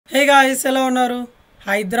Hey guys, ఎలా ఉన్నారు?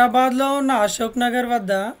 హైదరాబాద్ లో ఉన్న అశోక్ నగర్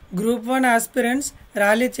వద్ద గ్రూప్ 1 ఆస్పిరెంట్స్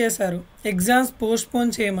ర్యాలీ చేశారు ఎగ్జామ్స్ పోస్ట్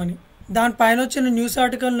పోన్ చేయమని. దానిపైన వచ్చిన న్యూస్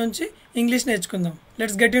ఆర్టికల్ నుంచి ఇంగ్లీష్ నేర్చుకుందాం.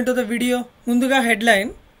 Let's get into the video. ముందుగా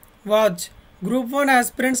headline watch group 1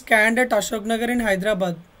 aspirants క్యాండ్ at Ashok Nagar in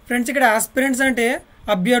Hyderabad. Friends, ఇక్కడ ఆస్పిరెంట్స్ అంటే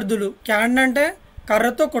అభ్యర్థులు, క్యాండ్ అంటే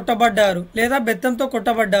కర్రతో కొట్టబడ్డారు లేదా బెత్తంతో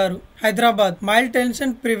కొట్టబడ్డారు. Hyderabad mild tension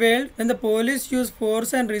prevailed when the police used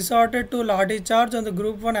force and resorted to lathi charge on the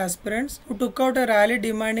group 1 aspirants who took out a rally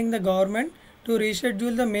demanding the government to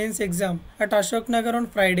reschedule the mains exam at Ashoknagar on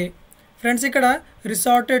Friday. Friends, ఇక్కడ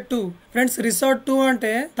resorted to friends resort to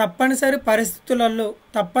అంటే తప్పనిసరి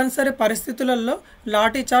పరిస్థితులలో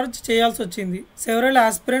lathi charge చేయాల్సి వచ్చింది. Several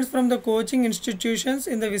aspirants from the coaching institutions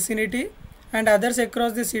in the vicinity and others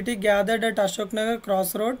across the city gathered at Ashoknagar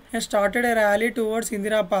crossroad and started a rally towards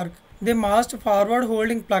Indira Park. They marched forward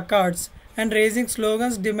holding placards and raising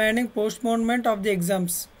slogans demanding postponement of the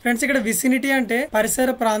exams. Friends, ఇక్కడ vicinity అంటే పరిసర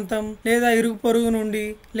ప్రాంతం లేదా ఇరుగు పొరుగు నుండి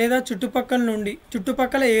లేదా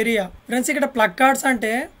చుట్టుపక్కల ఏరియా. ఫ్రెండ్స్, ఇక్కడ ప్లకార్డ్స్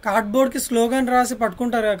అంటే కార్డ్బోర్డ్ కి స్లోగన్ రాసి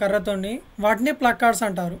పట్టుకుంటారు కదా కర్రతోని, వాటిని ప్లకార్డ్స్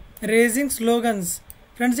అంటారు. రేజింగ్ స్లోగన్స్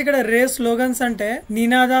ఫ్రెండ్స్, ఇక్కడ రేస్ స్లోగన్స్ అంటే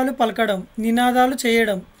నినాదాలు పలకడం, నినాదాలు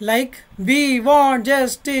చేయడం. లైక్ వి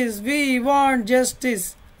వాంట్ జస్టిస్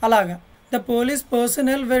అలాగా. The police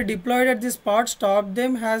personnel were deployed at the spot stopped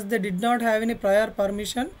them as they did not have any prior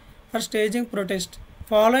permission for staging protest.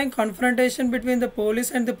 Following confrontation between the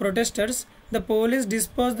police and the protesters, the police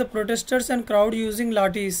dispersed the protesters and crowd using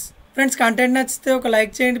lathis. Friends, content నచ్చితే ఒక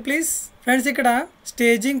like చేయండి please. Friends, ఇక్కడ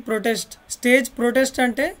staging protest, stage protest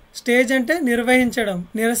అంటే stage అంటే నిర్వహించడం,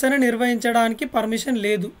 నిరసన నిర్వహించడానికి permission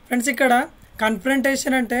లేదు. ఫ్రెండ్స్, ఇక్కడ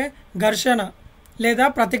కన్ఫ్రంటేషన్ అంటే ఘర్షణ లేదా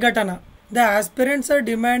ప్రతిఘటన. The aspirants are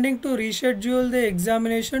demanding to reschedule the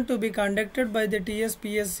examination to be conducted by the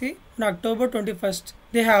TSPSC on October 21st.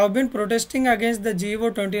 They have been protesting against the GO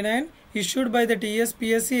 29 issued by the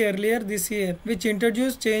TSPSC earlier this year, which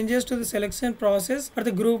introduced changes to the selection process for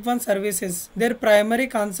the Group 1 services. Their primary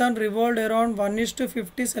concern revolved around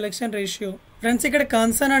 1:50 selection ratio. Friends, ఇక్కడ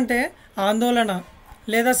concern అంటే ఆందోళన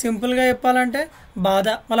లేదా simple గా చెప్పాలంటే బాధ.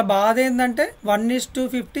 వాళ్ళ బాధ ఏంటంటే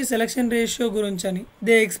 1:50 సెలక్షన్ రేషియో గురించి అని.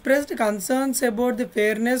 They expressed concerns about the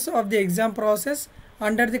fairness of the exam process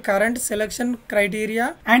under the current selection criteria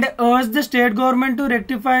and urged the state government to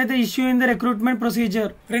rectify the issue in the recruitment procedure.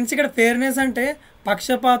 Friends, ఇక్కడ fairness అంటే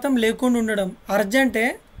పక్షపాతం లేకుండా ఉండడం, urge అంటే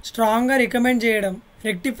strong గా recommend చేయడం,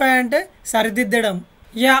 rectify అంటే సరిదిద్దడం.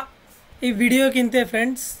 ఈ వీడియోకి ఇంతే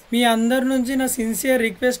ఫ్రెండ్స్. మీ అందరి నుంచి నా సిన్సియర్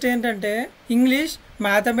రిక్వెస్ట్ ఏంటంటే ఇంగ్లీష్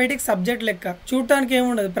మ్యాథమెటిక్స్ సబ్జెక్ట్ లెక్క చూడటానికి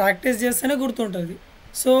ఏముండదు, ప్రాక్టీస్ చేస్తేనే గుర్తుంటుంది.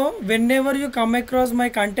 So when ever you come across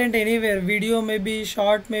my content anywhere, video maybe,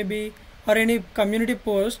 short maybe or any community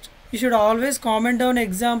post, you should always comment down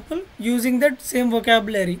example using that same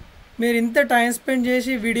vocabulary. మీరు ఇంత time spend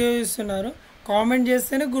చేసి video చూస్తున్నారు, comment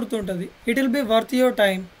చేస్తేనే గుర్తుంటుంది. It will be worth your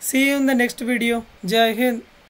time. See you in the next video. జై హింద్.